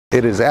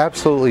It is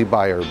absolutely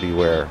buyer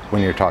beware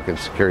when you're talking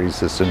security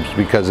systems,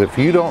 because if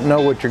you don't know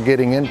what you're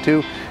getting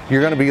into, you're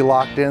going to be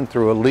locked in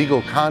through a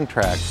legal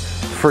contract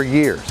for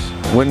years.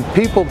 When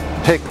people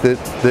pick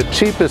the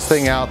cheapest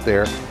thing out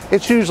there,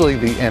 it's usually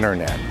the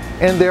internet.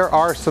 And there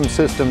are some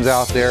systems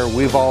out there,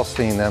 we've all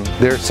seen them.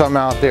 There's some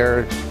out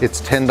there, it's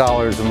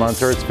 $10 a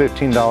month or it's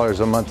 $15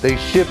 a month. They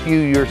ship you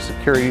your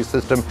security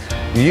system,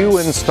 you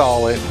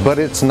install it, but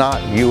it's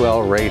not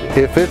UL rated.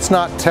 If it's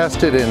not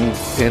tested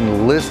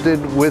and listed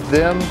with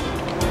them,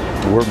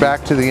 we're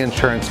back to the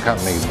insurance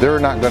company. They're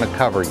not going to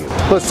cover you.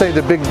 Let's say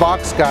the big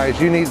box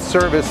guys, you need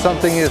service,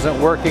 something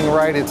isn't working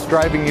right, it's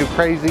driving you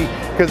crazy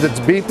because it's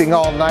beeping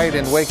all night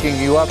and waking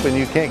you up and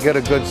you can't get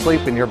a good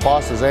sleep and your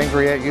boss is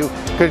angry at you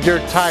because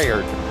you're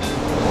tired.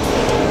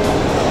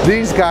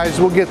 These guys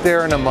will get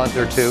there in a month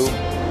or two.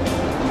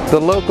 The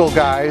local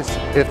guys,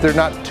 if they're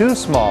not too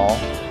small,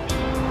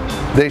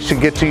 they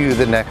should get to you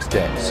the next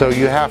day. So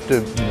you have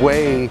to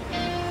weigh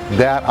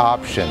that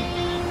option.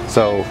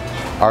 So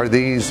are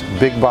these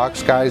big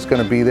box guys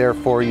going to be there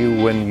for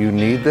you when you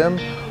need them,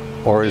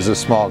 or is a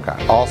small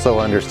guy? Also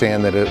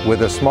understand that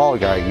with a small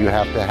guy, you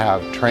have to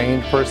have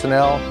trained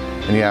personnel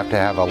and you have to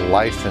have a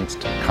licensed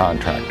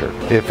contractor.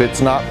 If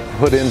it's not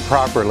put in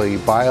properly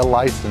by a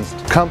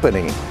licensed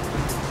company,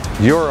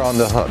 you're on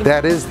the hook.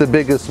 That is the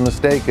biggest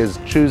mistake, is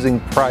choosing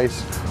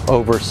price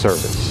over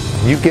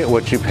service. You get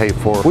what you pay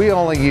for. We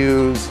only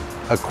use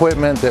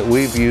equipment that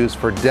we've used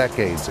for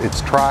decades.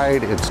 It's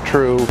tried, it's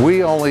true.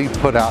 We only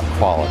put out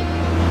quality.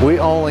 We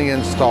only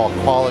install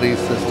quality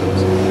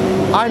systems.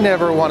 I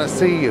never want to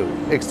see you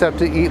except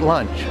to eat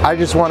lunch. I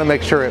just want to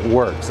make sure it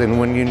works, and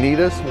when you need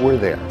us, we're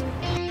there.